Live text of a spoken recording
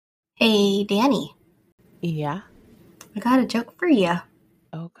Hey, Danny, Yeah. I got a joke for you.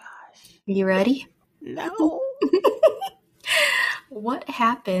 Oh gosh. You ready? No. What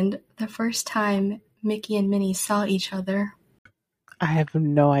happened the first time Mickey and Minnie saw each other? I have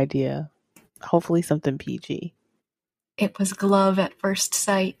no idea. Hopefully something PG. It was glove at first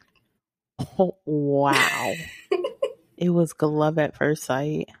sight. Oh, wow. It was glove at first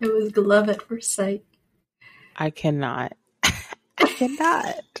sight. It was glove at first sight. I cannot. I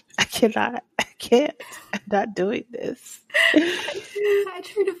cannot. I cannot. I can't. I'm not doing this. I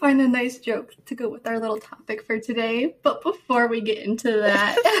tried to find a nice joke to go with our little topic for today, but before we get into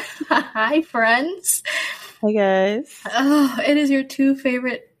that, hi friends. Hey guys. Oh, it is your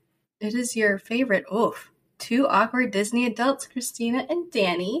favorite, two awkward Disney adults, Christina and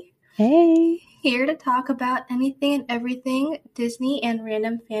Danny. Hey. Here to talk about anything and everything Disney and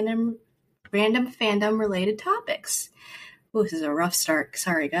random fandom related topics. Ooh, this is a rough start.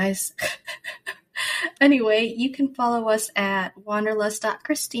 Sorry, guys. Anyway, you can follow us at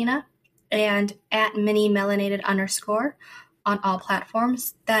wanderlust.christina and at minimelanated_ on all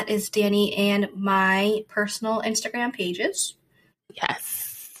platforms. That is Danny and my personal Instagram pages.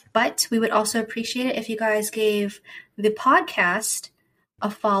 Yes. But we would also appreciate it if you guys gave the podcast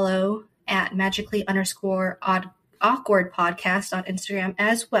a follow at magically_awkward podcast on Instagram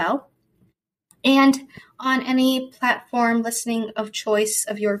as well. And on any platform listening of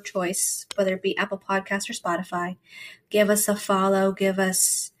your choice, whether it be Apple Podcasts or Spotify, give us a follow, we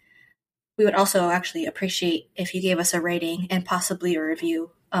would also actually appreciate if you gave us a rating and possibly a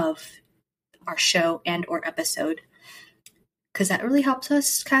review of our show and or episode. Because that really helps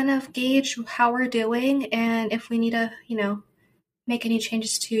us kind of gauge how we're doing and if we need to, make any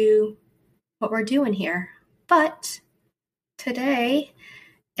changes to what we're doing here. But today,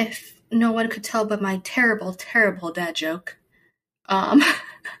 if no one could tell by my terrible, terrible dad joke,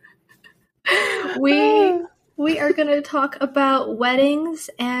 we are going to talk about weddings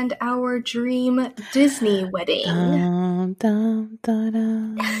and our dream Disney wedding. Dum, dum, da,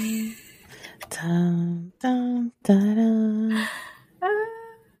 dum. Dum, dum, da, dum.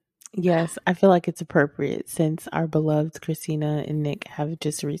 Yes, I feel like it's appropriate since our beloved Christina and Nick have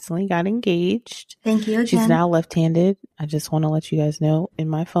just recently got engaged. Thank you again. She's now left-handed. I just want to let you guys know, in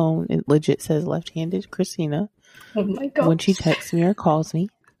my phone, it legit says left-handed Christina. Oh my God. When she texts me or calls me.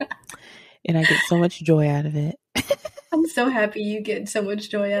 And I get so much joy out of it. I'm so happy you get so much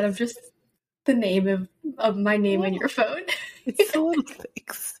joy out of just the name of my name in your phone. It's so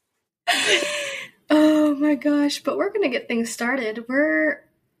thanks. Oh my gosh, but we're going to get things started.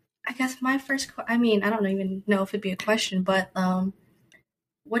 I guess my first, I don't even know if it'd be a question, but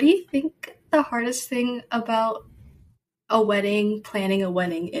what do you think the hardest thing about planning a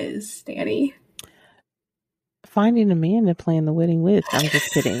wedding is, Danny? Finding a man to plan the wedding with. I'm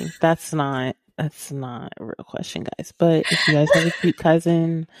just kidding. That's not a real question, guys. But if you guys have a cute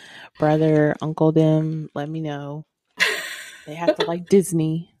cousin, brother, uncle, them, let me know. They have to like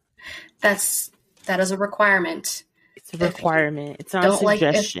Disney. That is a requirement. It's a requirement. It's not a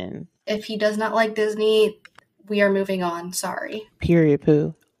suggestion. If he does not like Disney, we are moving on. Sorry. Period.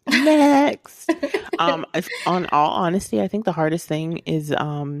 Poo. Next. If, on all honesty, I think the hardest thing is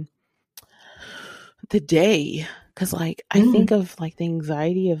the day. Because I think of the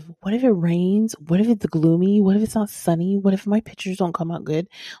anxiety of what if it rains? What if it's gloomy? What if it's not sunny? What if my pictures don't come out good?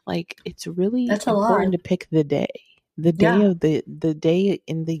 It's really important to pick the day. The day of the day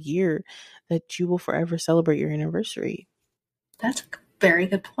in the year that you will forever celebrate your anniversary. That's a very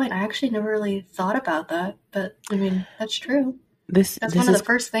good point. I actually never really thought about that, but that's true. That's one of the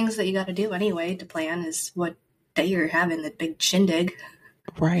first things that you got to do anyway to plan is what day you're having the big shindig.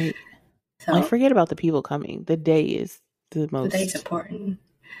 Right. So, forget about the people coming. The day is the most. The day's important.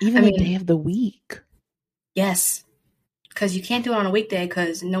 Even the day of the week. Yes. Because you can't do it on a weekday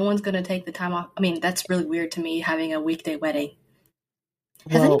because no one's going to take the time off. That's really weird to me, having a weekday wedding.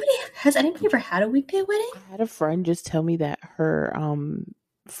 Has anybody ever had a weekday wedding? I had a friend just tell me that her,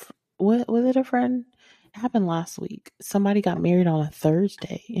 what was it, a friend? It happened last week. Somebody got married on a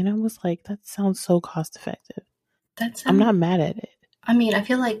Thursday. And I was like, that sounds so cost effective. I'm not mad at it. I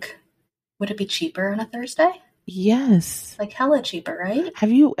feel like, would it be cheaper on a Thursday? Yes. Hella cheaper, right?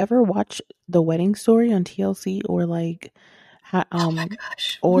 Have you ever watched The Wedding Story on TLC or oh my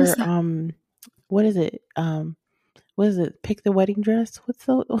gosh. Or what is it? What is it? Pick the Wedding Dress? What's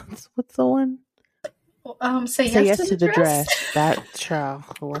the one? Say yes to the dress. That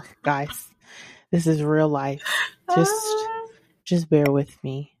child, guys. This is real life. Just bear with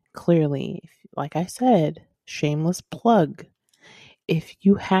me. Clearly, like I said, shameless plug. If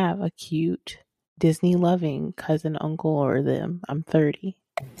you have a cute Disney loving cousin, uncle, or them, I'm 30.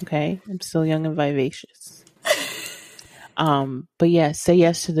 Okay, I'm still young and vivacious. But yeah, Say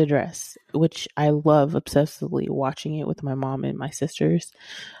Yes to the Dress, which I love obsessively watching it with my mom and my sisters.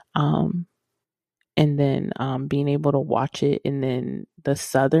 And then being able to watch it, and then the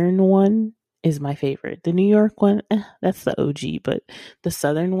Southern one is my favorite. The New York one, that's the OG, but the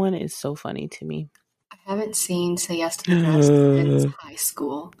Southern one is so funny to me. I haven't seen Say Yes to the Dress since high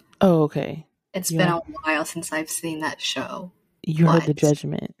school. Oh, okay. It's been a while since I've seen that show. You heard the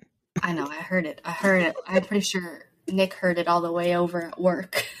judgment. I know, I heard it. I'm pretty sure Nick heard it all the way over at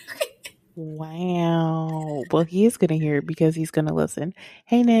work. Wow. Well, he is going to hear it because he's going to listen.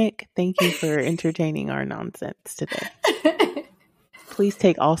 Hey, Nick, thank you for entertaining our nonsense today. Please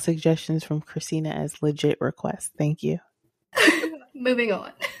take all suggestions from Christina as legit requests. Thank you. Moving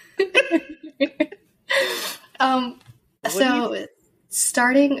on. So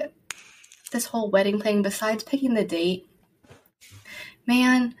starting this whole wedding thing, besides picking the date,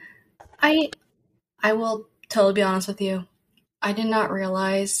 man, I will totally be honest with you. I did not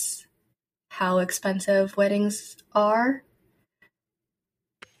realize how expensive weddings are.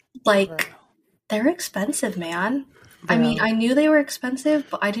 Like, they're expensive, man. Bro. I mean, I knew they were expensive,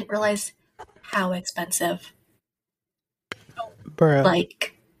 but I didn't realize how expensive. Bro.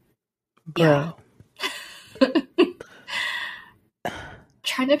 Like, bro. Yeah.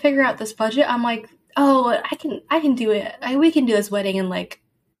 Trying to figure out this budget, I'm like, oh, I can do it. We can do this wedding in like,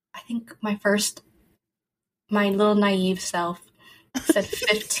 I think my little naive self said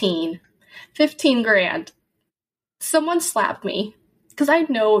 15 grand. Someone slapped me because I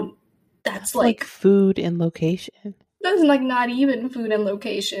know that's like food and location. That's like not even food and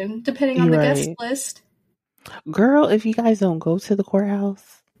location, depending on the guest list. Girl, if you guys don't go to the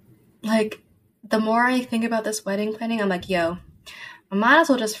courthouse. Like, the more I think about this wedding planning, I'm like, yo, I might as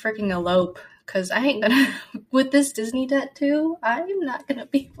well just freaking elope, because I ain't gonna, with this Disney debt too, I'm not gonna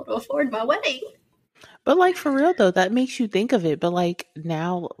be able to afford my wedding. But like, for real though, that makes you think of it. But like,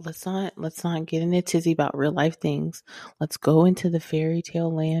 now let's not get in a tizzy about real life things. Let's go into the fairy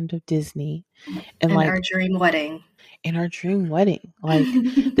tale land of Disney and like our dream wedding. In our dream wedding. Like,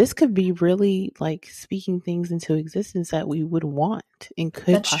 this could be really like speaking things into existence that we would want and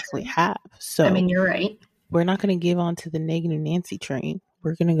could possibly have. So, I mean, you're right. We're not going to give on to the negative Nancy train.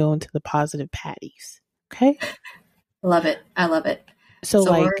 We're going to go into the positive Patties. Okay? Love it. I love it. So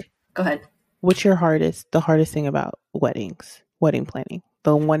like, go ahead. What's the hardest thing about wedding planning?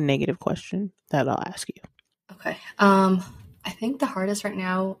 The one negative question that I'll ask you. Okay. I think the hardest right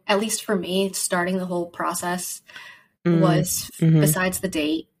now, at least for me, starting the whole process was, besides the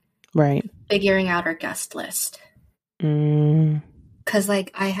date, right, figuring out our guest list. Because,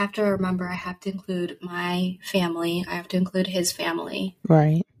 like, I have to remember I have to include my family. I have to include his family.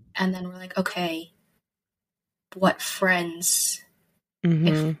 Right. And then we're like, okay, what friends?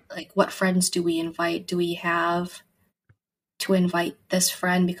 What friends do we invite? Do we have to invite this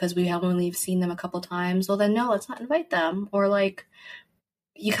friend because we have only seen them a couple times? Well, then no, let's not invite them. Or like,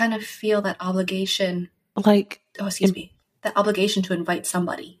 you kind of feel that obligation. Like, that obligation to invite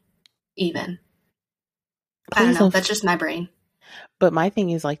somebody, even. I don't know. That's just my brain. But my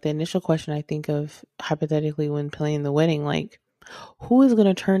thing is, like, the initial question I think of hypothetically when planning the wedding, like, who is going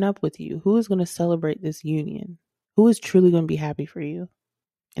to turn up with you? Who is going to celebrate this union? Who is truly going to be happy for you?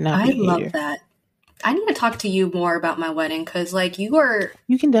 And not I love that. I need to talk to you more about my wedding because, like, you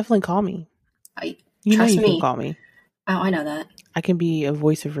can definitely call me. You can call me. Oh, I know that. I can be a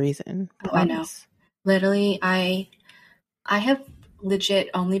voice of reason. Oh, I know. Literally, I have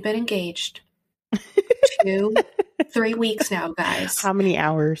legit only been engaged 3 weeks now, guys. How many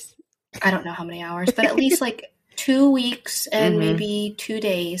hours? I don't know how many hours, but at least like 2 weeks and maybe 2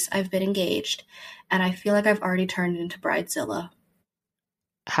 days I've been engaged. And I feel like I've already turned into Bridezilla.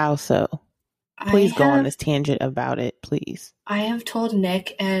 How so? Please go on this tangent about it, please. I have told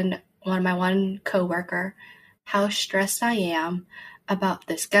Nick and my coworker how stressed I am about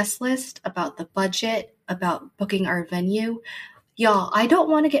this guest list, about the budget, about booking our venue. Y'all, I don't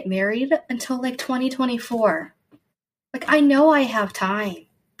want to get married until like 2024. Like, I know I have time,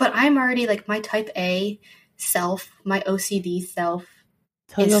 but I'm already like my type A self, my OCD self.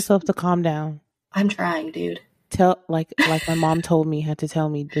 Tell yourself to calm down. I'm trying, dude. Like my mom told me, had to tell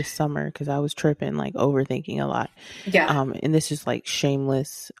me this summer because I was tripping, like overthinking a lot. Yeah. And this is like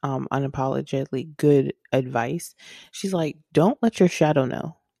shameless, unapologetically good advice. She's like, don't let your shadow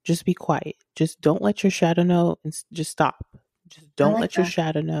know. Just be quiet. Just don't let your shadow know and just stop. Just don't let your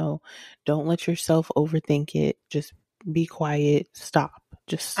shadow know. Don't let yourself overthink it. Just be quiet. Stop.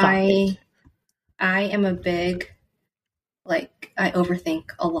 Just stop it. I am a big, like, I overthink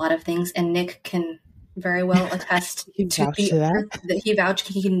a lot of things, and Nick can very well attest He to vouch to that.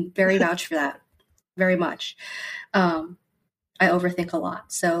 He can very vouch for that very much. I overthink a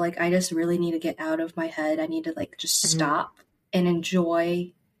lot. So like I just really need to get out of my head. I need to like just stop and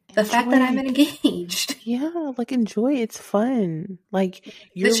enjoy the fact that I'm engaged. Yeah, like enjoy. It's fun. Like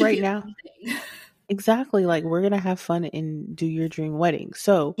you're right now. Exactly. Like we're gonna have fun and do your dream wedding.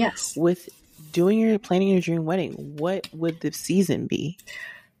 So yes, with planning your dream wedding, what would the season be?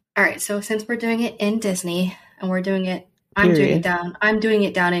 All right. So since we're doing it in Disney and we're doing it, I'm doing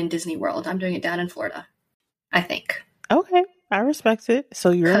it down in Disney World. I'm doing it down in Florida, I think. Okay. I respect it.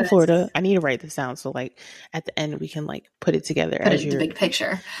 So you're in Florida. I need to write this down. So like at the end we can like put it together as your big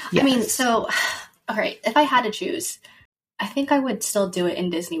picture. Yes. I mean, so all right, if I had to choose, I think I would still do it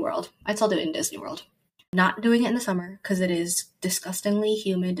in Disney World. I'd still do it in Disney World. Not doing it in the summer because it is disgustingly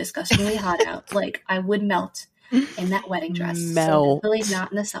humid, disgustingly hot out. Like I would melt in that wedding dress. So definitely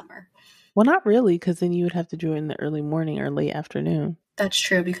not in the summer. Well, not really, because then you would have to do it in the early morning or late afternoon. That's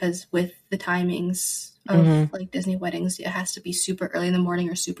true, because with the timings of like Disney weddings, it has to be super early in the morning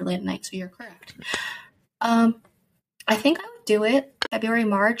or super late at night. So you're correct. I think I would do it February,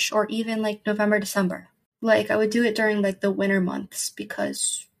 March, or even like November, December. Like I would do it during like the winter months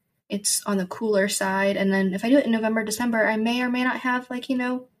because it's on the cooler side. And then if I do it in November, December, I may or may not have like,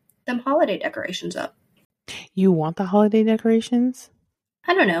 them holiday decorations up. You want the holiday decorations?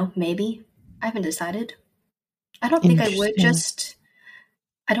 I don't know. Maybe. I haven't decided. I don't think I would.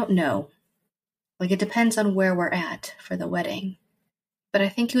 I don't know. Like it depends on where we're at for the wedding. But I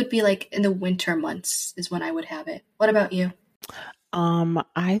think it would be like in the winter months is when I would have it. What about you?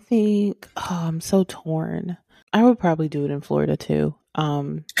 I think I'm so torn. I would probably do it in Florida too.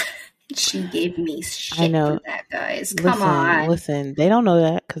 She gave me shit I know. For that, guys. Come on. Listen, they don't know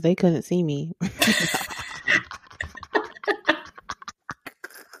that because they couldn't see me.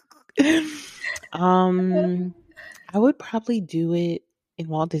 I would probably do it in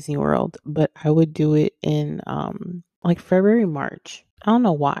Walt Disney World, but I would do it in like February, March. I don't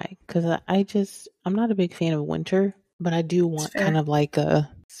know why, because I'm not a big fan of winter, but I do want kind of like a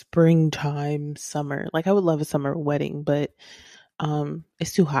springtime summer. Like I would love a summer wedding, but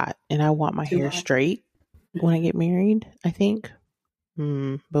it's too hot and I want my hair straight when I get married, I think.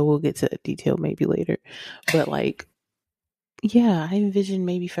 But we'll get to that detail maybe later. But like, yeah, I envision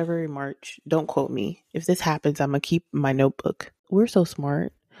maybe February, March. Don't quote me. If this happens, I'm going to keep my notebook. We're so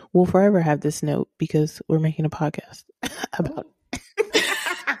smart. We'll forever have this note because we're making a podcast about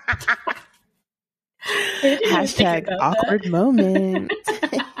Hashtag awkward moment.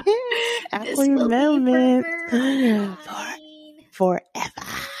 Awkward moment. Forever.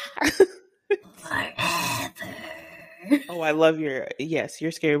 Oh, I love your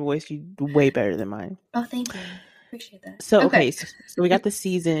scary voice. You way better than mine. Oh, thank you. Appreciate that. So, okay. So we got the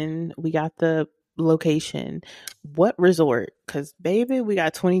season. We got the location. What resort? Because, baby, we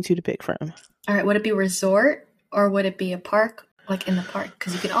got 22 to pick from. All right. Would it be resort or would it be a park? Like in the park?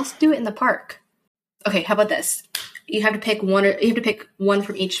 Because you can also do it in the park. Okay. How about this? You have to pick one. You have to pick one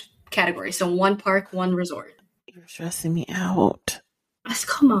from each category. So one park, one resort. You're stressing me out.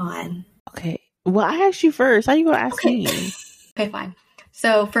 Come on. Okay. Well, I asked you first. How you going to ask me? Okay, fine.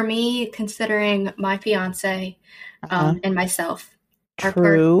 So for me, considering my fiance and myself.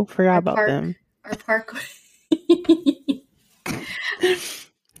 Forgot about them. Our park.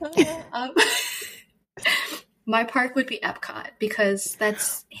 My park would be Epcot because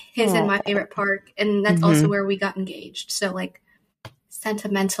that's his and my favorite park. And that's also where we got engaged. So like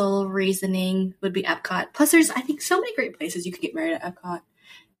sentimental reasoning would be Epcot. Plus there's, I think, so many great places you could get married at Epcot.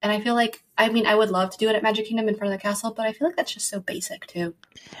 And I feel like, I would love to do it at Magic Kingdom in front of the castle, but I feel like that's just so basic too.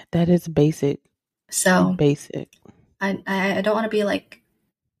 That is basic. So basic. I don't want to be like,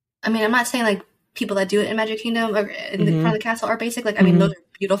 I'm not saying like people that do it in Magic Kingdom or in front of the castle are basic. Like, those are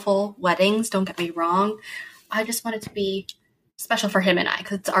beautiful weddings. Don't get me wrong. I just want it to be special for him and I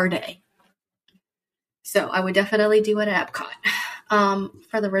because it's our day. So I would definitely do it at Epcot.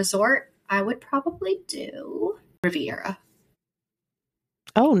 For the resort, I would probably do Riviera.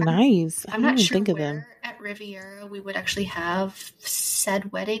 Oh, nice. I'm not sure think where of them. At Riviera we would actually have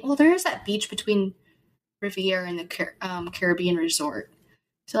said wedding. Well, there is that beach between Riviera and the Caribbean Resort.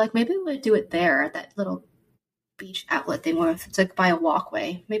 So, like, maybe we would do it there at that little beach outlet thing where it's like by a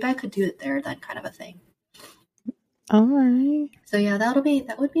walkway. Maybe I could do it there, that kind of a thing. All right. So, yeah, that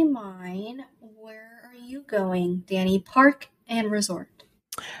would be mine. Where are you going, Danny? Park and resort.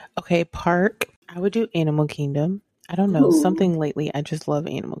 Okay, park. I would do Animal Kingdom. I don't know. Ooh. Something lately, I just love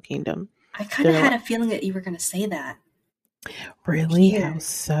Animal Kingdom. I kind of had a feeling that you were going to say that. Really? How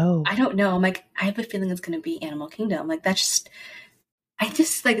so? I don't know. I'm like, I have a feeling it's going to be Animal Kingdom. Like, that's just, I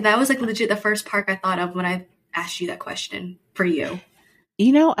just like that was like legit the first park I thought of when I asked you that question for you.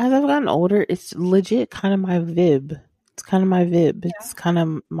 You know, as I've gotten older, it's legit kind of my vibe. It's kind of my vibe. Yeah. It's kind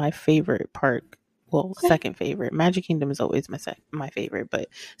of my favorite park. Well, second favorite. Magic Kingdom is always my favorite, but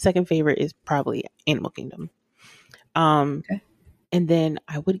second favorite is probably Animal Kingdom. And then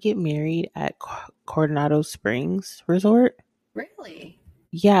I would get married at Coronado Springs Resort. Really?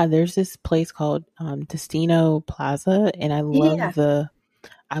 Yeah, there's this place called Destino Plaza, and I love the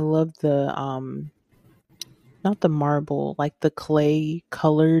not the marble, like the clay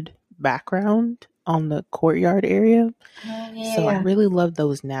colored background on the courtyard area. So I really love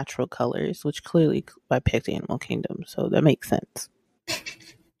those natural colors, which clearly I picked Animal Kingdom, so that makes sense.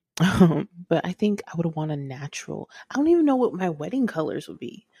 But I think I would want a natural. I don't even know what my wedding colors would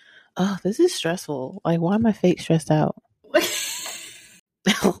be. Oh, this is stressful. Like, why am I fake stressed out?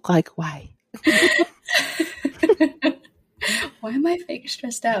 Like, why? Why am I fake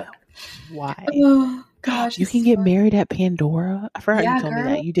stressed out? Why? Oh gosh, you can get married at Pandora. I forgot you told me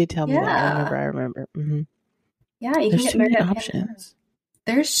that. You did tell me that. I remember. Mm-hmm. Yeah, you can get married at options. Pandora.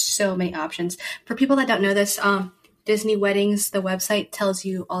 There's so many options. For people that don't know this, Disney Weddings, the website tells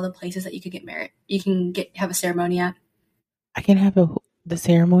you all the places that you could get married. You can have a ceremony at. I can have the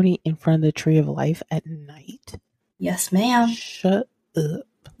ceremony in front of the Tree of Life at night. Yes, ma'am. Shut up.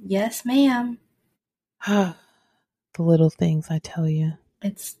 Yes, ma'am. The little things, I tell you.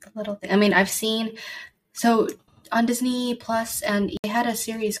 It's the little thing. I mean, I've seen so on Disney Plus, and they had a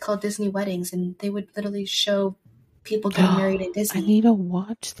series called Disney Weddings, and they would literally show people getting married at Disney. I need to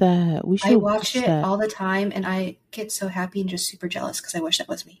watch that. We should watch it all the time, and I get so happy and just super jealous because I wish that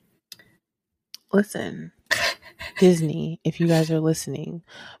was me. Listen, Disney, if you guys are listening,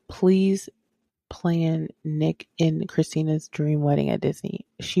 please plan Nick and Christina's dream wedding at Disney.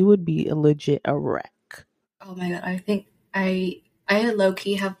 She would be a wreck. Oh my god, I think I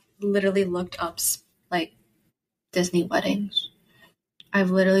low-key have literally looked up like Disney weddings.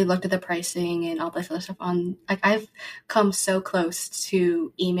 I've literally looked at the pricing and all this other stuff on, like, I've come so close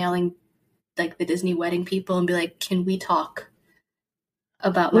to emailing like the Disney wedding people and be like, can we talk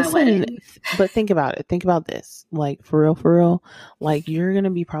about my wedding? But think about it. Think about this. Like, for real, like, you're going to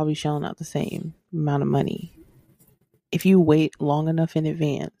be probably shelling out the same amount of money. If you wait long enough in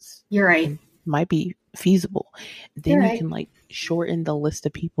advance. You're right. It might be feasible. Then you can like shorten the list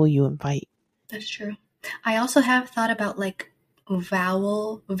of people you invite. That's true. I also have thought about like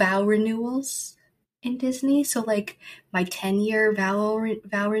vow renewals in Disney. So like my 10-year vow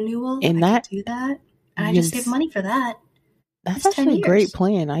renewal, and I could do that, and I just save money for that. That's actually a great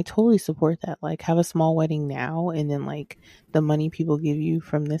plan. I totally support that. Like, have a small wedding now, and then like the money people give you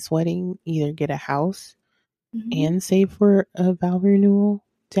from this wedding, either get a house and save for a vow renewal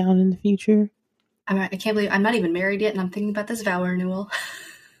down in the future. I can't believe I'm not even married yet, and I'm thinking about this vow renewal.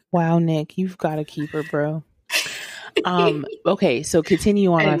 Wow, Nick, you've got to keep her, bro. Okay, so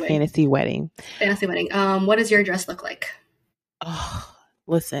continue on our fantasy wedding. Fantasy wedding. What does your dress look like? Oh,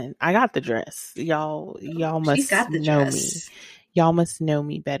 listen, I got the dress. Y'all must know me. Y'all must know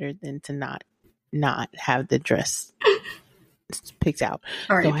me better than to not have the dress picked out.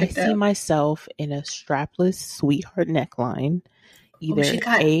 So I see myself in a strapless sweetheart neckline. Either she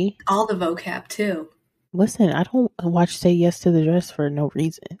got all the vocab too. Listen, I don't watch Say Yes to the Dress for no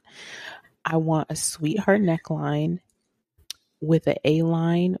reason. I want a sweetheart neckline with an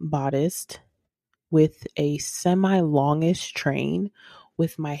A-line bodice with a semi-longish train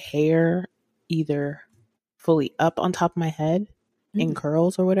with my hair either fully up on top of my head in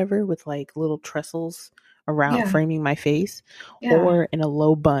curls or whatever with like little trestles around framing my face or in a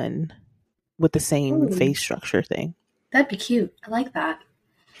low bun with the same face structure thing. That'd be cute. I like that.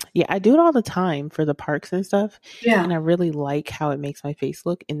 Yeah, I do it all the time for the parks and stuff. Yeah. And I really like how it makes my face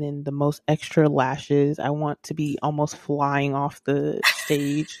look. And then the most extra lashes, I want to be almost flying off the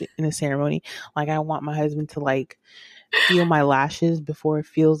stage in a ceremony. Like, I want my husband to like feel my lashes before it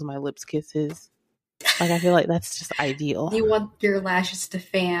feels my lips kisses. Like, I feel like that's just ideal. You want your lashes to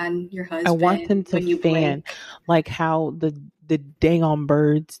fan your husband. I want them to fan, like how the dang on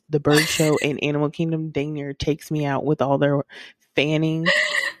birds, the bird show in Animal Kingdom dang near takes me out with all their fanning.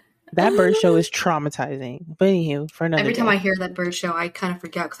 That bird show is traumatizing. But anywho, for another Every time I hear that bird show, I kind of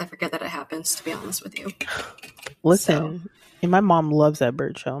forget because I forget that it happens, to be honest with you. Listen, and my mom loves that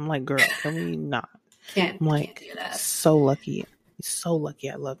bird show. I'm like, girl, can we not? I'm like, can't do that. So lucky. So lucky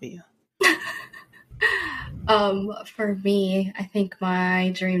I love you. For me, I think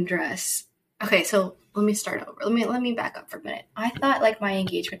my dream dress. Okay, so let me start over. Let me back up for a minute. I thought like my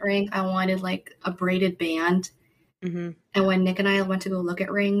engagement ring, I wanted like a braided band. And when Nick and I went to go look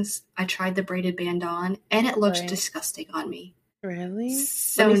at rings, I tried the braided band on, and it looked disgusting on me. Really?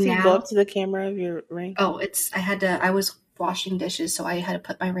 So Let me see. Go now, up to the camera of your ring. oh, I was washing dishes, so I had to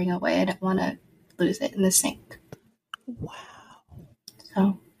put my ring away. I didn't want to lose it in the sink. Wow.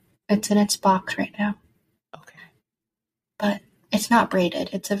 So it's in its box right now. Okay. But it's not braided.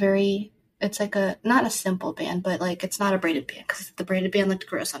 It's like not a simple band, but like it's not a braided band because the braided band looked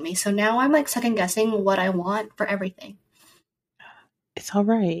gross on me. So now I'm like second guessing what I want for everything. It's all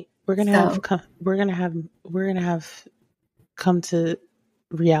right. We're gonna have come to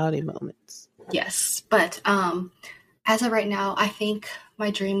reality moments. Yes, but as of right now, I think my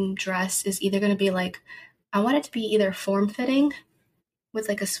dream dress is either going to be like, I want it to be either form fitting with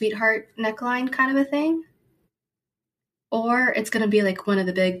like a sweetheart neckline kind of a thing, or it's going to be like one of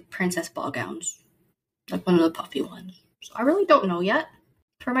the big princess ball gowns, like one of the puffy ones. So I really don't know yet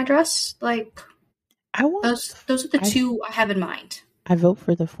for my dress. Like, those are the two I have in mind. I vote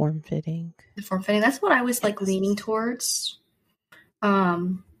for the form fitting. The form fitting. That's what I was like leaning towards.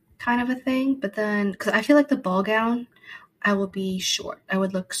 Kind of a thing, but then because I feel like the ball gown, I will be short. I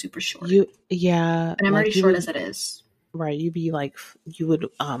would look super short. And I'm already short as it is. Right, you would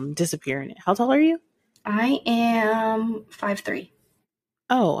disappear in it. How tall are you? I am 5'3".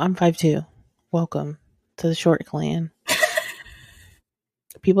 Oh, I'm 5'2". Welcome to the short clan.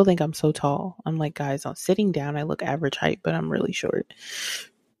 People think I'm so tall. I'm like, guys, I'm sitting down. I look average height, but I'm really short.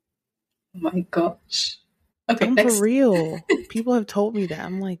 Oh my gosh. Okay, I'm for real. People have told me that.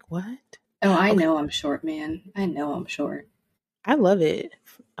 I'm like, what? Oh, I know I'm short, man. I know I'm short. I love it.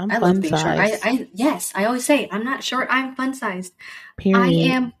 I love being short. Yes, I always say I'm not short. I'm fun sized. Period. I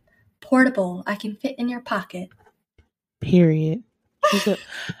am portable. I can fit in your pocket. Period.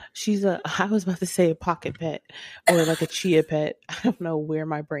 She's a I was about to say a pocket pet or like a chia pet. I don't know where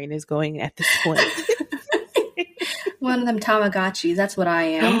my brain is going at this point. One of them Tamagotchis. That's what I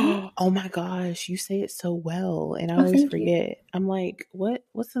am. Oh my gosh, you say it so well, and I always forget. You. I'm like,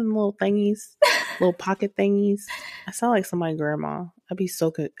 what's some little thingies, little pocket thingies? I sound like somebody's grandma. I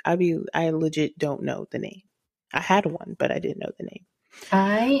legit don't know the name. I had one, but I didn't know the name.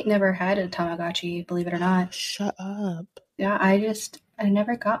 I never had a Tamagotchi, believe it or not. Shut up. Yeah, I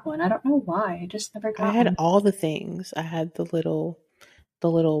never got one. I don't know why. I just never got one. I had all the things. I had the little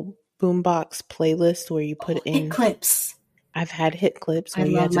boombox playlist where you put in hit clips. I've had hit clips where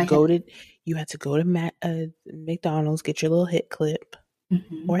you had to go to McDonald's, get your little hit clip.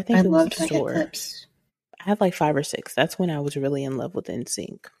 Mm-hmm. Or I think it was the store. Hit clips. I had like 5 or 6. That's when I was really in love with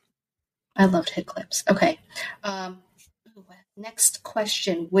NSYNC. I loved hit clips. Okay. Next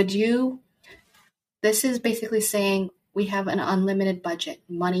question. This is basically saying we have an unlimited budget.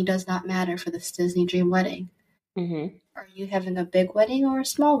 Money does not matter for this Disney dream wedding. Mm-hmm. Are you having a big wedding or a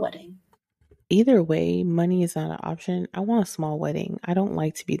small wedding? Either way, money is not an option. I want a small wedding. I don't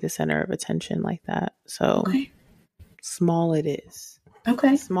like to be the center of attention like that. So small it is.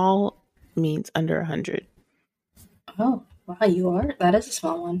 Okay. Small means under 100. Oh, wow, that is a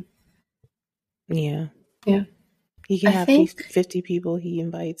small one. Yeah. Yeah. He can have 50 people he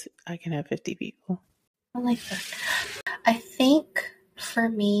invites. I can have 50 people. I like that. I think for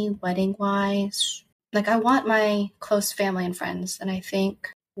me, wedding-wise, like I want my close family and friends, and I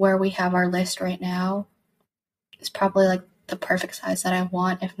think where we have our list right now is probably like the perfect size that I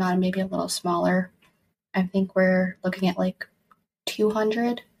want, if not maybe a little smaller. I think we're looking at like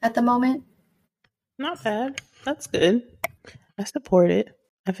 200 at the moment. Not bad. That's good. I support it.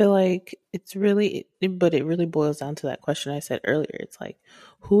 I feel like it really boils down to that question I said earlier. It's like,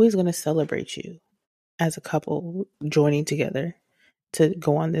 who is going to celebrate you as a couple joining together to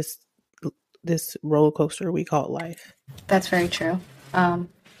go on this roller coaster we call life? That's very true.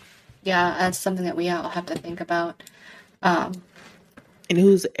 Yeah, that's something that we all have to think about. And in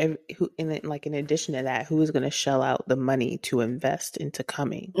addition to that, who is going to shell out the money to invest into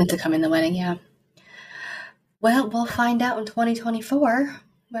coming the wedding? Yeah. Well, we'll find out in 2024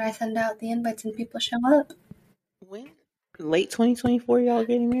 when I send out the invites and people show up. When? Late 2024, y'all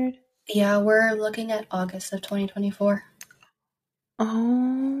getting married? Yeah, we're looking at August of 2024.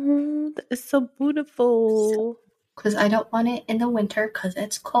 Oh, that is so beautiful. Because I don't want it in the winter because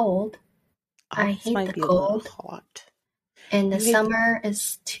it's cold. I hate the cold. Hot. And the summer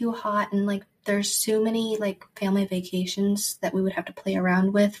is too hot, and like there's so many like family vacations that we would have to play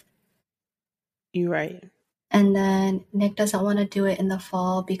around with. You're right. And then Nick doesn't want to do it in the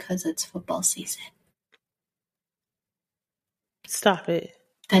fall because it's football season. Stop it.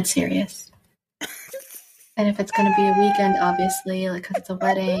 That's serious. And if it's going to be a weekend, obviously, like because it's a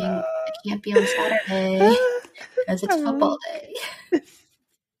wedding, it can't be on Saturday because it's football day.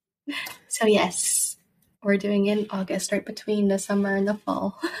 So yes, we're doing it in August, right between the summer and the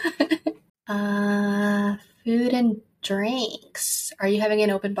fall. Food and drinks. Are you having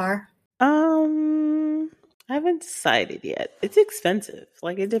an open bar? I haven't decided yet. It's expensive.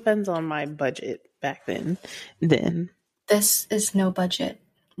 Like, it depends on my budget back then. This is no budget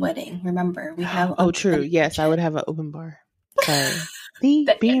wedding. Remember, we have. Oh, true. Yes, I would have an open bar. Sorry.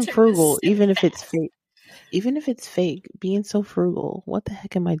 Being frugal, even if it's fake. Even if it's fake, being so frugal, what the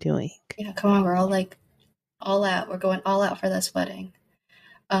heck am I doing? Yeah, come on, girl. Like, all out. We're going all out for this wedding.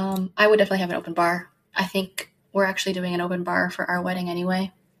 I would definitely have an open bar. I think we're actually doing an open bar for our wedding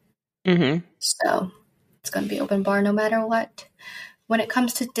anyway. Mm-hmm. So it's going to be open bar no matter what. When it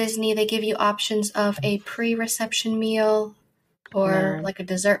comes to Disney, they give you options of a pre-reception meal or like a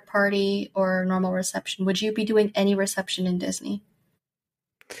dessert party or normal reception. Would you be doing any reception in Disney?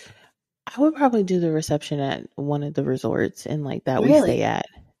 I would probably do the reception at one of the resorts and like that Really? we stay at.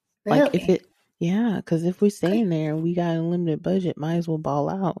 Really? Like because if we're staying there and we got a limited budget, might as well ball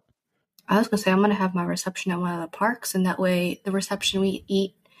out. I was going to say, I'm going to have my reception at one of the parks, and that way the reception we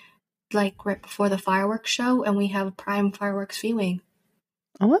eat like right before the fireworks show, and we have prime fireworks viewing.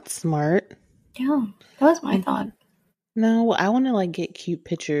 Oh, that's smart. Yeah, that was my thought. No, I want to like get cute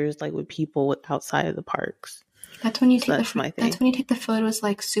pictures like with people outside of the parks. That's when you take that's when you take the photos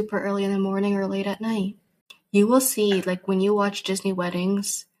like super early in the morning or late at night. You will see, like when you watch Disney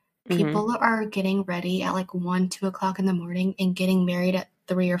weddings, people are getting ready at like 1, 2 o'clock in the morning and getting married at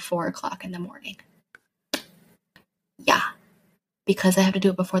 3 or 4 o'clock in the morning. Yeah, because I have to do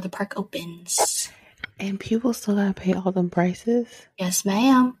it before the park opens. And people still gotta pay all them prices? Yes,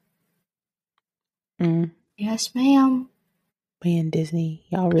 ma'am. Yes, ma'am. Man, Disney,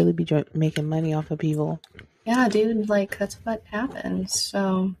 y'all really be making money off of people. Yeah, dude, like that's what happens.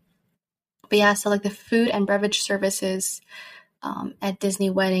 So, but yeah, so like the food and beverage services at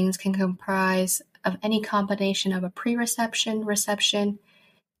Disney weddings can comprise of any combination of a pre-reception, reception,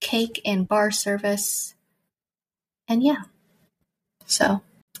 cake and bar service, and yeah. So,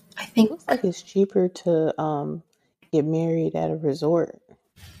 I think it looks like it's cheaper to get married at a resort.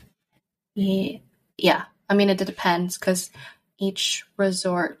 Yeah. I mean, it depends because each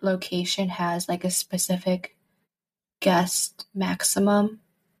resort location has like a specific guest maximum.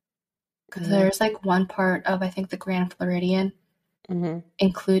 Because there's like one part of, I think, the Grand Floridian,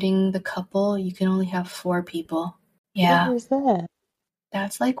 including the couple, you can only have 4 people. Yeah. What is that?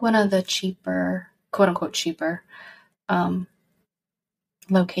 That's like one of the cheaper, quote unquote cheaper,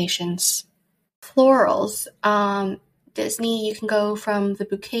 locations. Florals. Disney, you can go from the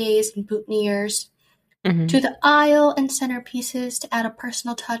bouquets and boutonnieres to the aisle and centerpieces to add a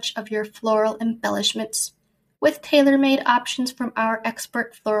personal touch of your floral embellishments with tailor-made options from our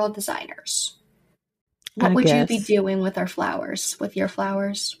expert floral designers. What would you be doing with our flowers? With your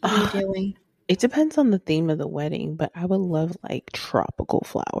flowers? What are you doing? It depends on the theme of the wedding, but I would love like tropical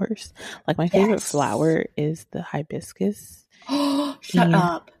flowers. Like my favorite flower is the hibiscus. Shut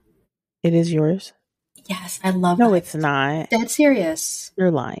up. It is yours? Yes, I love it. No, it's not. Dead serious.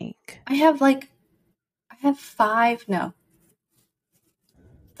 You're lying. I have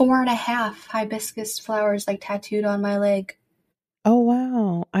 4.5 hibiscus flowers like tattooed on my leg. Oh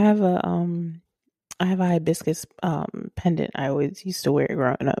wow. I have a hibiscus pendant. I always used to wear it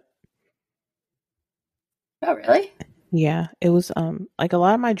growing up. Oh really? Yeah. It was like a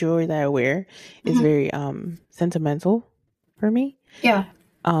lot of my jewelry that I wear is very sentimental for me. Yeah.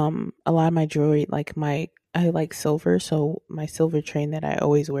 A lot of my jewelry, like I like silver, so my silver train that I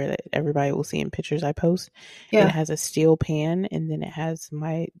always wear that everybody will see in pictures I post, it has a steel pan and then it has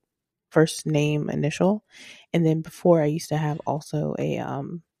my first name initial, and then before I used to have also a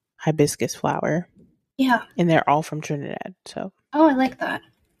hibiscus flower. Yeah. And they're all from Trinidad, so. Oh, I like that.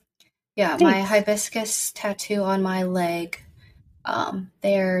 Yeah, thanks. My hibiscus tattoo on my leg,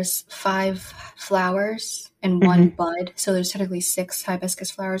 there's 5 flowers and 1 bud, so there's technically 6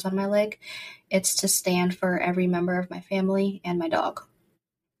 hibiscus flowers on my leg. It's to stand for every member of my family and my dog.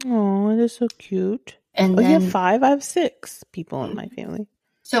 Oh, that's so cute. And then, you have 5? I have 6 people in my family.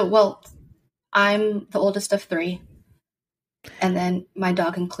 So, well, I'm the oldest of 3, and then my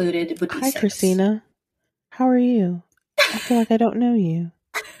dog included would be 6. Hi, Christina. How are you? I feel like I don't know you.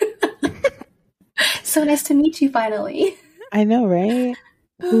 So nice to meet you finally. I know, right?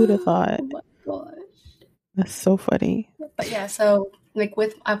 Who would have thought? Oh my gosh. That's so funny. But yeah, so like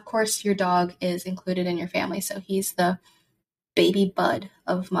of course your dog is included in your family, so he's the baby bud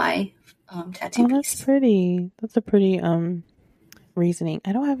of my tattoo piece. That's pretty. That's a pretty reasoning.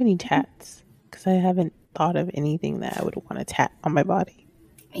 I don't have any tats because I haven't thought of anything that I would want to tat on my body.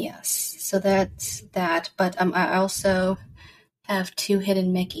 Yes, so that's that. But I also have 2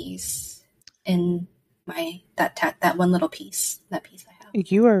 hidden Mickeys in my that one little piece. That piece I have.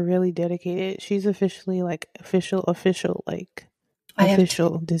 You are really dedicated. She's officially like official, like I have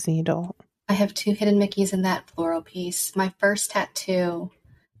official Disney adult. I have 2 hidden Mickeys in that floral piece. My first tattoo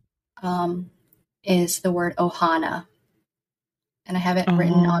is the word Ohana, and I have it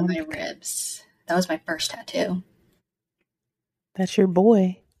written on my ribs. That was my first tattoo. That's your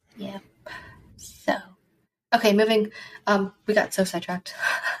boy. Yep. So, okay, moving. We got so sidetracked.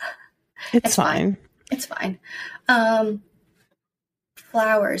 It's fine. It's fine.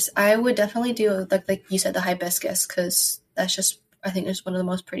 Flowers. I would definitely do like you said, the hibiscus, because that's just, I think it's one of the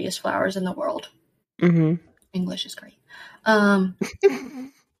most prettiest flowers in the world. Mm-hmm. English is great. But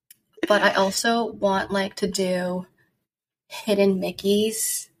I also want like to do hidden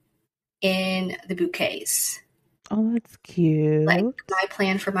Mickeys in the bouquets. Oh, that's cute. Like my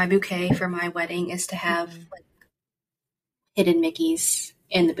plan for my bouquet for my wedding is to have like hidden Mickeys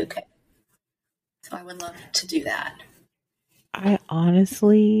in the bouquet. So I would love to do that. I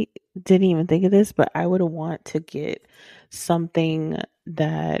honestly didn't even think of this, but I would want to get something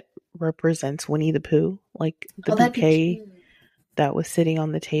that represents Winnie the Pooh, like the bouquet that was sitting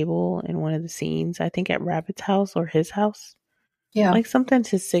on the table in one of the scenes, I think at Rabbit's house or his house. Yeah. Like something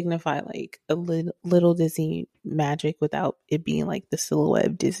to signify like a little Disney magic without it being like the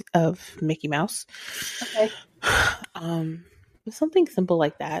silhouette of Mickey Mouse. Okay. Something simple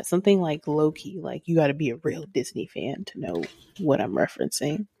like that. Something like low-key, like you got to be a real Disney fan to know what I'm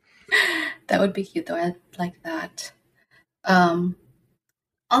referencing. That would be cute though. I like that. Although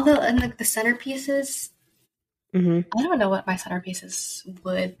in like the centerpieces, I don't know what my centerpieces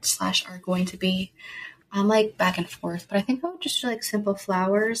would/are going to be. I'm like back and forth, but I think I would just do like simple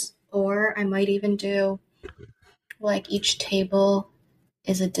flowers, or I might even do like each table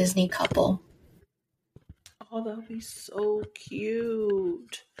is a Disney couple. Oh, that would be so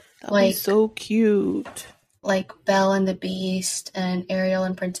cute. That would be so cute. Like Belle and the Beast and Ariel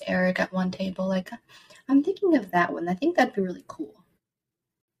and Prince Eric at one table. Like, I'm thinking of that one. I think that'd be really cool.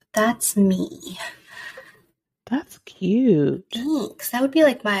 That's me. That's cute. Thanks. That would be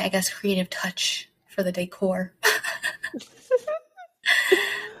like my, I guess, creative touch for the decor.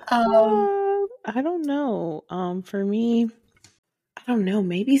 I don't know. For me, I don't know.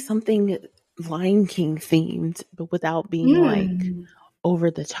 Maybe something Lion King themed, but without being like over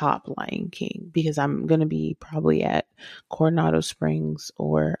the top Lion King, because I'm gonna be probably at Coronado Springs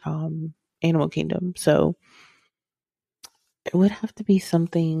or Animal Kingdom, so it would have to be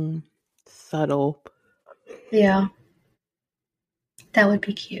something subtle. Yeah, that would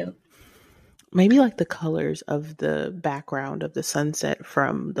be cute. Maybe like the colors of the background of the sunset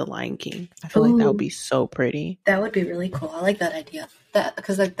from the Lion King. I feel like that would be so pretty. That would be really cool. I like that idea. That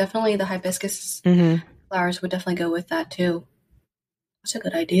because like definitely the hibiscus flowers would definitely go with that too. That's a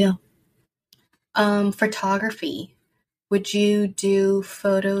good idea. Photography. Would you do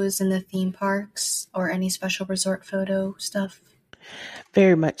photos in the theme parks or any special resort photo stuff?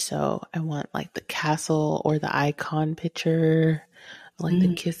 Very much so. I want like the castle or the icon picture, like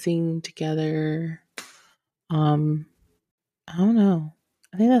the kissing together. I don't know.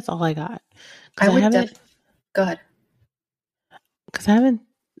 I think that's all I got. Go ahead. Because I haven't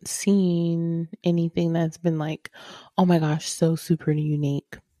seen anything that's been like, oh my gosh, so super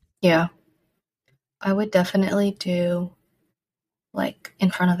unique. Yeah. I would definitely do like in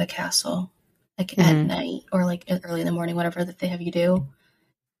front of the castle, like at night or like early in the morning, whatever that they have you do,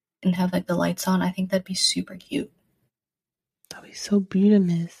 and have like the lights on. I think that'd be super cute. That'd be so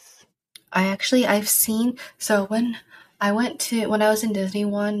beautiful. I've seen, so when I was in Disney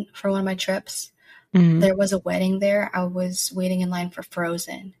for one of my trips, there was a wedding there. I was waiting in line for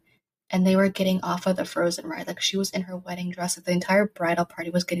Frozen, and they were getting off of the Frozen ride. Like she was in her wedding dress. Like, the entire bridal party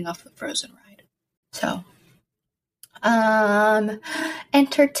was getting off the Frozen ride. So,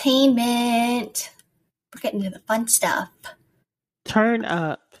 entertainment. We're getting to the fun stuff. Turn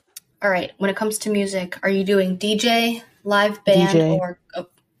up. All right. When it comes to music, are you doing DJ, live band, or... Oh,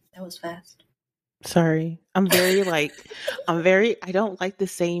 that was fast. Sorry. I don't like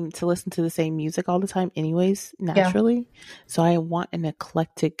to listen to the same music all the time anyways, naturally. Yeah. So I want an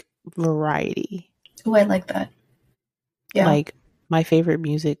eclectic variety. Oh, I like that. Yeah. Like my favorite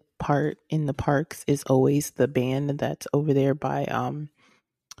music part in the parks is always the band that's over there by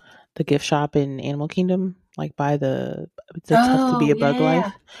the gift shop in Animal Kingdom, like by the Tough to Be a Bug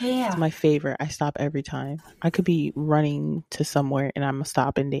Life. Yeah. It's my favorite. I stop every time. I could be running to somewhere and I'm gonna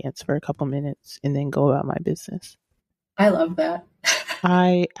stop and dance for a couple minutes and then go about my business. I love that.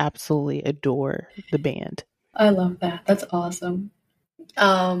 I absolutely adore the band. I love that. That's awesome.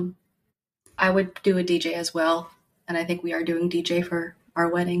 I would do a DJ as well, and I think we are doing DJ for our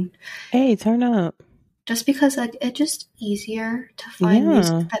wedding. Hey, turn up. Just because it's just easier to find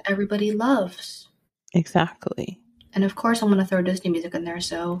music that everybody loves. Exactly. And of course, I'm going to throw Disney music in there,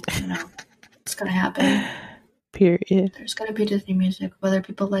 so, it's going to happen. Period. There's going to be Disney music, whether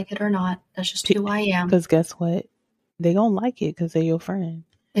people like it or not. That's just who I am. Because guess what? They gonna like it because they're your friend.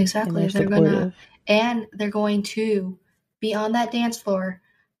 Exactly. They're going to be on that dance floor,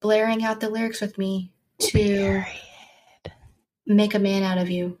 blaring out the lyrics with me to make a man out of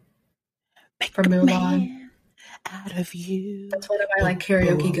you. For Mulan. Out of you. That's one of my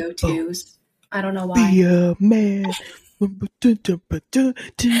karaoke go-tos. I don't know why. Be a man.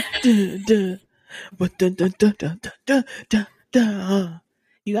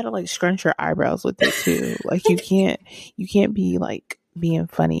 You gotta scrunch your eyebrows with it too. You can't be being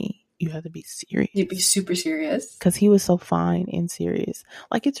funny. You have to be serious. You'd be super serious. Because he was so fine and serious.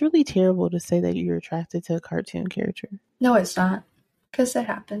 It's really terrible to say that you're attracted to a cartoon character. No, it's not. Because it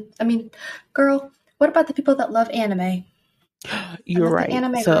happens. I mean, girl, what about the people that love anime? You're right.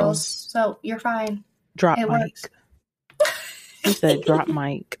 Anime girls, so you're fine. Drop mic. She said, drop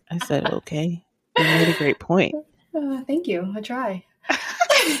mic. I said, okay. You made a great point. Thank you. I try.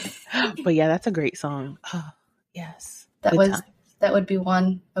 But yeah, that's a great song. Oh, yes. That would be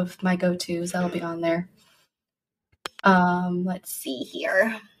one of my go-tos. That'll be on there. Let's see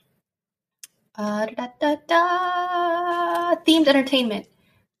here. Themed entertainment.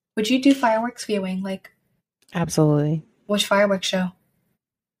 Would you do fireworks viewing? Absolutely. Which fireworks show?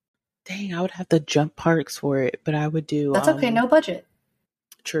 Dang, I would have to jump parks for it, but I would do. That's okay. No budget.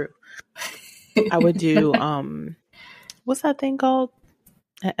 True. I would do. What's that thing called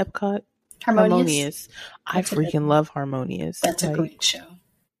at Epcot? Harmonious. I freaking love Harmonious. That's a great show.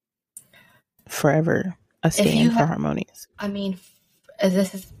 Forever a stand for Harmonious. I mean,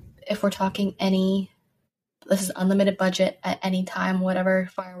 if we're talking this is unlimited budget at any time, whatever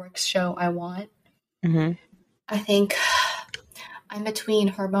fireworks show I want. Mm-hmm. I think I'm between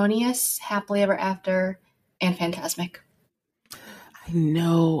Harmonious, Happily Ever After, and Fantasmic. I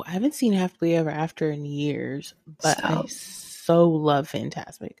know. I haven't seen Happily Ever After in years, but I so love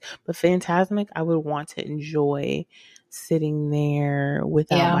Fantasmic. But Fantasmic, I would want to enjoy sitting there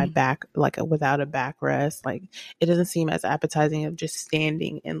without my back, without a backrest. It doesn't seem as appetizing of just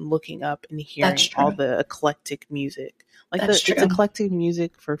standing and looking up and hearing all the eclectic music. It's eclectic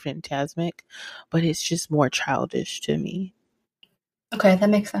music for Fantasmic, but it's just more childish to me. Okay, that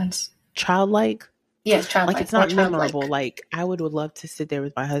makes sense. Childlike? Yes, childlike. It's not memorable. I would love to sit there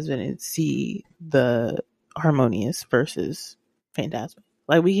with my husband and see the Harmonious versus Fantasmic.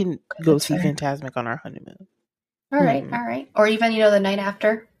 We can go see Fantasmic on our honeymoon. All right. Or even, the night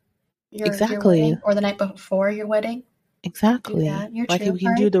after your wedding, or the night before your wedding. Exactly. We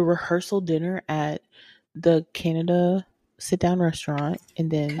can do the rehearsal dinner at the Canada sit-down restaurant and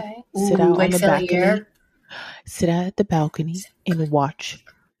then sit out on the balcony. Sit out at the balcony and watch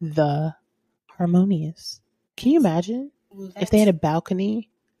the Harmonious. Can you imagine if they had a balcony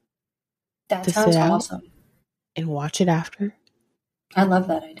to sit out awesome. And watch it after? I love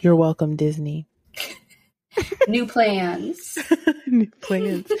that idea. You're welcome, Disney. New plans. New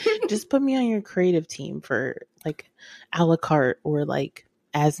plans. Just put me on your creative team for a la carte or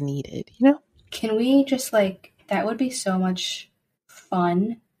as needed, Can we just that would be so much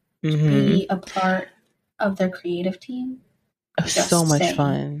fun to be a part of their creative team. So much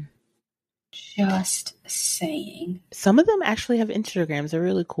fun. Just saying. Some of them actually have Instagrams. They're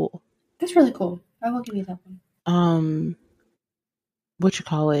really cool. That's really cool. I will give you that one.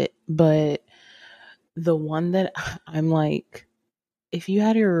 But the one that I'm if you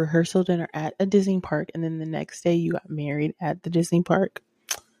had your rehearsal dinner at a Disney park and then the next day you got married at the Disney park,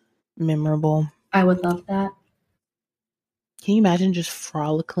 memorable. I would love that. Can you imagine just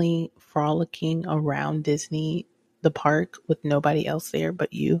frolicking around Disney, the park, with nobody else there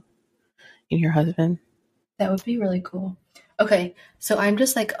but you and your husband? That would be really cool. Okay, so I'm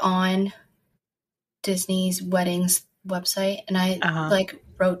just on Disney's weddings website, and I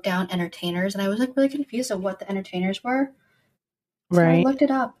wrote down entertainers, and I was really confused of what the entertainers were. So I looked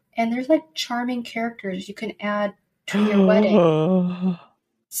it up, and there's charming characters you can add to your wedding.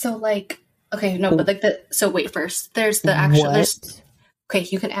 So okay, no, but so wait first. There's the actual. Okay,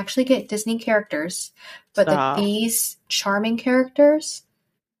 you can actually get Disney characters, but these charming characters,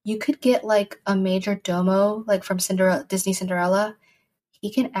 you could get a major domo, from Disney Cinderella. He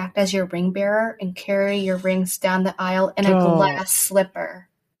can act as your ring bearer and carry your rings down the aisle in a glass slipper.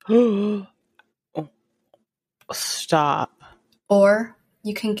 Stop. Or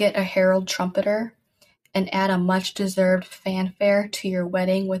you can get a herald trumpeter and add a much-deserved fanfare to your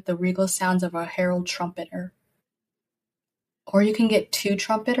wedding with the regal sounds of a herald trumpeter. Or you can get 2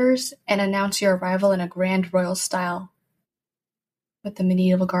 trumpeters and announce your arrival in a grand royal style with the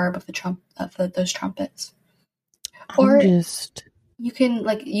medieval garb of those trumpets. You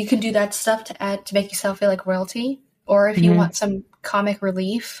can do that stuff to make yourself feel like royalty. Or if you want some comic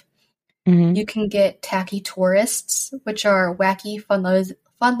relief, you can get tacky tourists, which are wacky,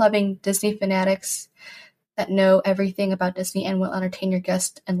 fun-loving Disney fanatics that know everything about Disney and will entertain your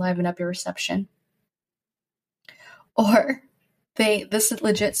guests and liven up your reception. Or this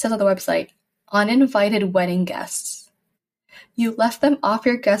legit says on the website, uninvited wedding guests. You left them off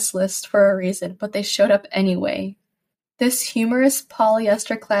your guest list for a reason, but they showed up anyway. This humorous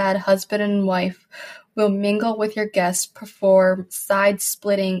polyester-clad husband and wife will mingle with your guests, perform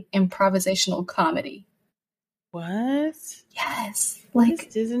side-splitting improvisational comedy. What? Yes. What is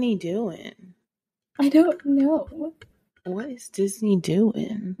Disney doing? I don't know. What is Disney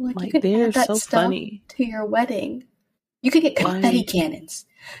doing? Like they're so funny. To your wedding. You could get confetti cannons.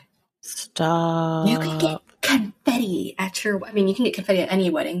 Stop. You could get confetti at you can get confetti at any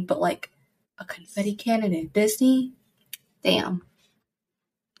wedding, but like a confetti cannon at Disney? Damn.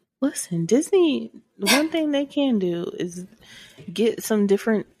 Listen, Disney, one thing they can do is get some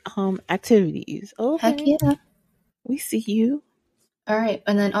different activities. Okay. Heck yeah. We see you. All right.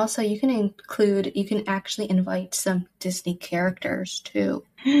 And then also you can actually invite some Disney characters too.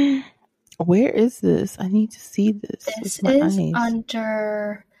 Where is this? I need to see this. This is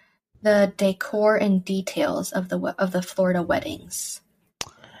under the decor and details of the Florida weddings.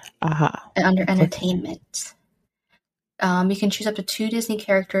 Aha. And under entertainment. You can choose up to 2 Disney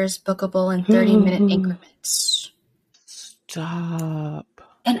characters, bookable in 30-minute increments. Stop.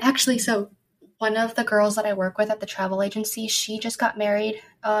 And actually, so one of the girls that I work with at the travel agency, she just got married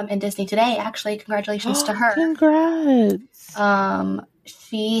in Disney today. Actually, congratulations to her. Congrats.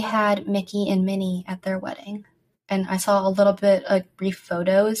 She had Mickey and Minnie at their wedding. And I saw a little bit of brief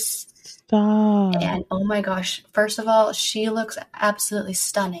photos. Stop. And oh my gosh, first of all, she looks absolutely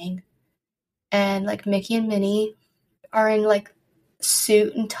stunning. And like Mickey and Minnie are in like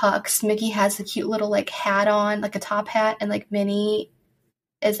suit and tux. Mickey has a cute little like hat on, like a top hat, and like Minnie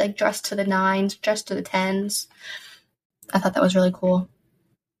is like dressed to the 9s, dressed to the 10s. I thought that was really cool.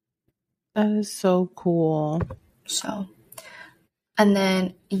 That is so cool. So, and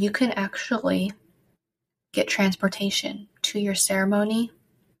then you can actually get transportation to your ceremony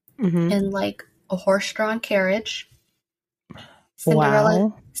in like a horse-drawn carriage.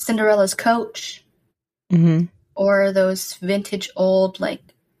 Cinderella's coach. Or those vintage old like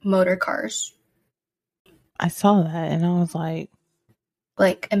motor cars. I saw that and I was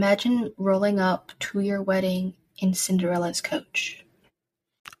like imagine rolling up to your wedding in Cinderella's coach.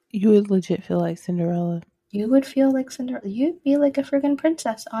 You would legit feel like Cinderella. You would feel like Cinderella. You'd be like a friggin'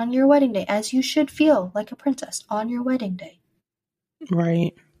 princess on your wedding day, as you should feel like a princess on your wedding day.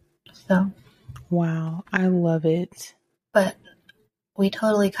 Right. So. Wow. I love it. But we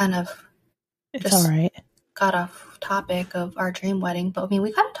totally kind of. It's all right. Got off topic of our dream wedding, but I mean,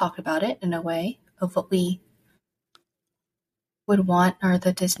 we kind of talked about it in a way of what we would want, or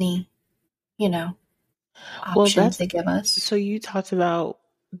the Disney, options they give us. So you talked about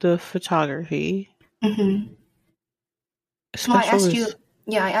the photography. Mm-hmm. Well,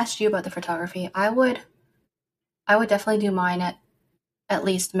 I asked you about the photography. I would definitely do mine at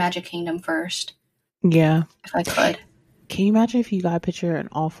least Magic Kingdom first. Yeah. If I could. Can you imagine if you got a picture in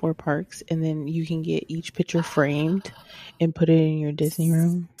all 4 parks and then you can get each picture framed and put it in your Disney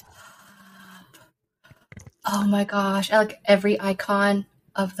room? Oh my gosh. Like every icon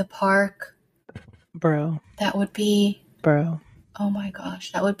of the park. Bro. That would be... Bro. Oh my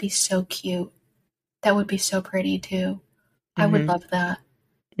gosh. That would be so cute. That would be so pretty too. I would love that.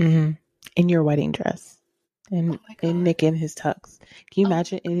 In your wedding dress. And Nick in his tux. Can you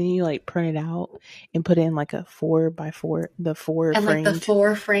imagine? And then you like print it out and put it in like a 4x4, the 4 and framed. Like the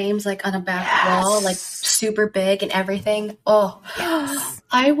 4 frames like on a back wall, like super big and everything. Oh, yes.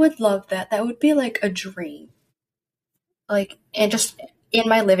 I would love that. That would be like a dream. Like, and just in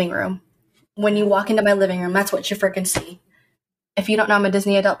my living room. When you walk into my living room, that's what you freaking see. If you don't know I'm a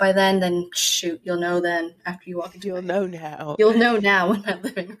Disney adult by then shoot, you'll know then after you walk into You'll know now. You'll know now in my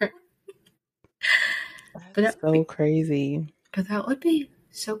living room. That's so crazy. But that would be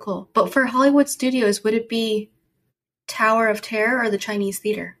so cool. But for Hollywood Studios, would it be Tower of Terror or the Chinese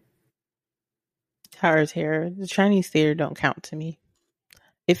Theater? Tower of Terror. The Chinese Theater don't count to me.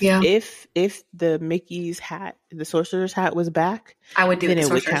 If the Mickey's hat, the sorcerer's hat was back, I would do it. Then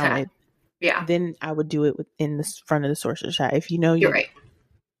it would count it. Yeah. Then I would do it in the front of the sorcerer's hat. If you're right.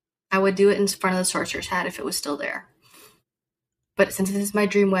 I would do it in front of the sorcerer's hat if it was still there. But since this is my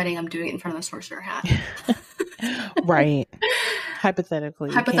dream wedding, I'm doing it in front of the sorcerer hat. Right.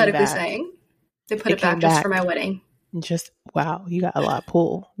 Hypothetically saying, they put it back just for my wedding. Just wow, you got a lot of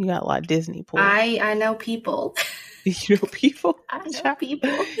pull. You got a lot of Disney pull. I know people. You know people? I know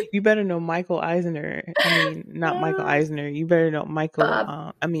people. You better know Michael Eisner. I mean, not Michael Eisner. You better know Michael.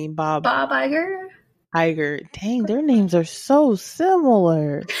 Bob. Bob Iger. Dang, their names are so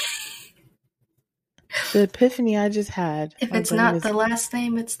similar. The epiphany I just had. If it's not the last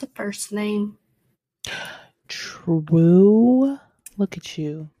name, it's the first name. True. Look at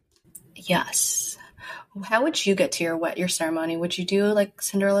you. Yes. How would you get to your ceremony? Would you do like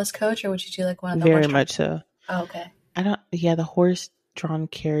Cinderella's coach, or would you do like one of the very much so? Oh, okay. The horse-drawn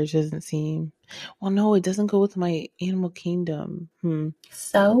carriage doesn't seem... Well, no, it doesn't go with my Animal Kingdom.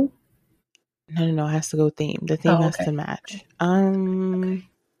 So? No, it has to go theme. The theme has to match. Okay.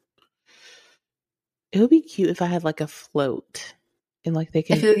 It would be cute if I had like a float. And like they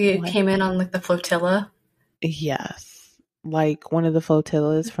can... If you came in on like the flotilla? Yes. Like one of the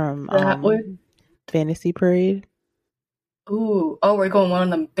flotillas from Fantasy Parade. Ooh. Oh, we're going one of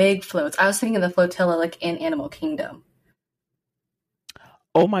them big floats. I was thinking of the flotilla like in Animal Kingdom.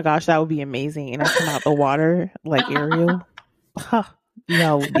 Oh my gosh, that would be amazing. And I come out the water like Ariel.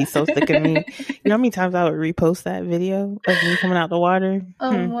 Y'all would be so sick of me. You know how many times I would repost that video of me coming out the water?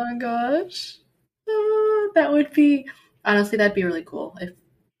 Oh my gosh. That would be... Honestly, that'd be really cool if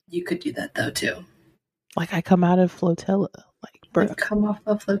you could do that though too. Like I come out of flotilla. Like come off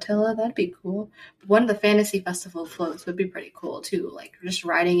a flotilla, that'd be cool. One of the Fantasy Festival floats would be pretty cool too. Like just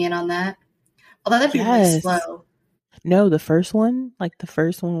riding in on that. Although that'd be really slow. No, the first one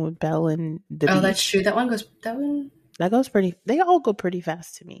with Belle and the Beast. That's true. That goes pretty. They all go pretty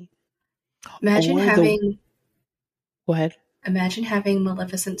fast to me. Imagine having. Go ahead. Imagine having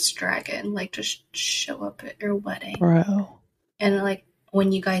Maleficent's dragon like just show up at your wedding, bro. And like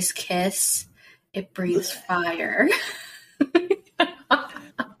when you guys kiss, it breathes fire.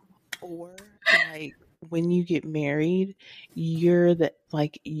 Or like when you get married, you're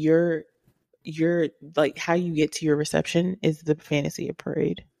like how you get to your reception is the Fantasy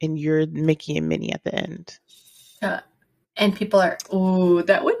Parade, and you're Mickey and Minnie at the end. And people are, ooh,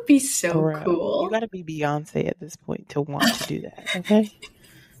 that would be so cool. You gotta be Beyonce at this point to want to do that, okay?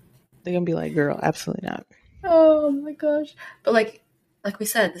 They're gonna be like, girl, absolutely not. Oh my gosh. But like we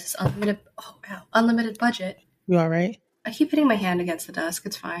said, this is unlimited. Oh wow, unlimited budget. You all right? I keep hitting my hand against the desk.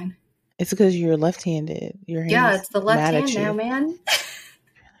 It's fine. It's because you're left-handed. Your hand's it's the left hand now, man.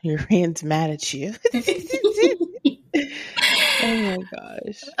 Your hand's mad at you. Oh my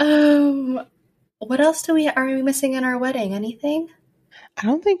gosh. What else are we missing in our wedding? Anything? I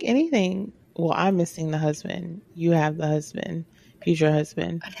don't think anything. Well, I'm missing the husband. You have the husband, future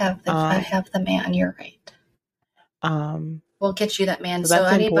husband. I have the man. You're right. We'll get you that man. So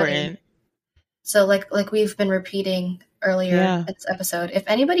that's anybody. Important. So like we've been repeating earlier in this episode, if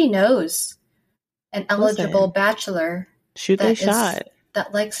anybody knows an eligible bachelor, shoot their shot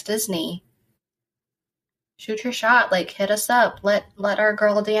that likes Disney, shoot your shot. Like hit us up. Let our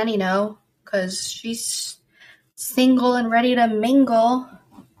girl Danny know. Because she's single and ready to mingle.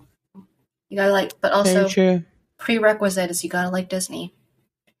 You gotta but also prerequisite is you gotta like Disney.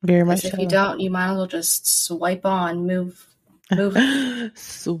 Very much. If you don't, you might as well just swipe on, move.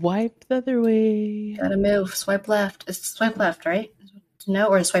 Swipe the other way. Gotta move. Swipe left. It's swipe left, right? No,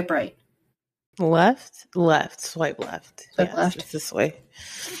 or swipe right. Left. Swipe left. Swipe left. It's this way.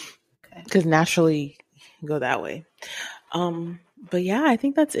 Okay. Because naturally, you go that way. But yeah, I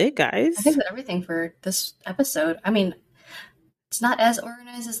think that's it, guys. I think that's everything for this episode. I mean, it's not as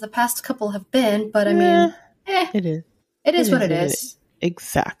organized as the past couple have been, but I mean, it is. It is what it is.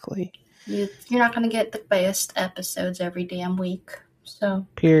 Exactly. You're not going to get the best episodes every damn week. So,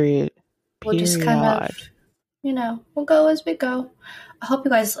 Period. We'll just kind of, we'll go as we go. I hope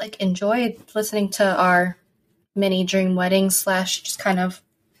you guys enjoyed listening to our mini dream wedding / just kind of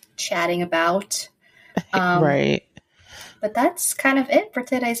chatting about. Right. But that's kind of it for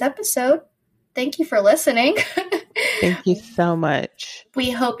today's episode. Thank you for listening. Thank you so much.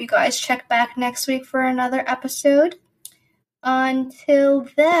 We hope you guys check back next week for another episode. Until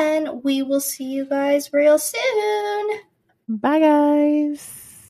then, we will see you guys real soon. Bye, guys.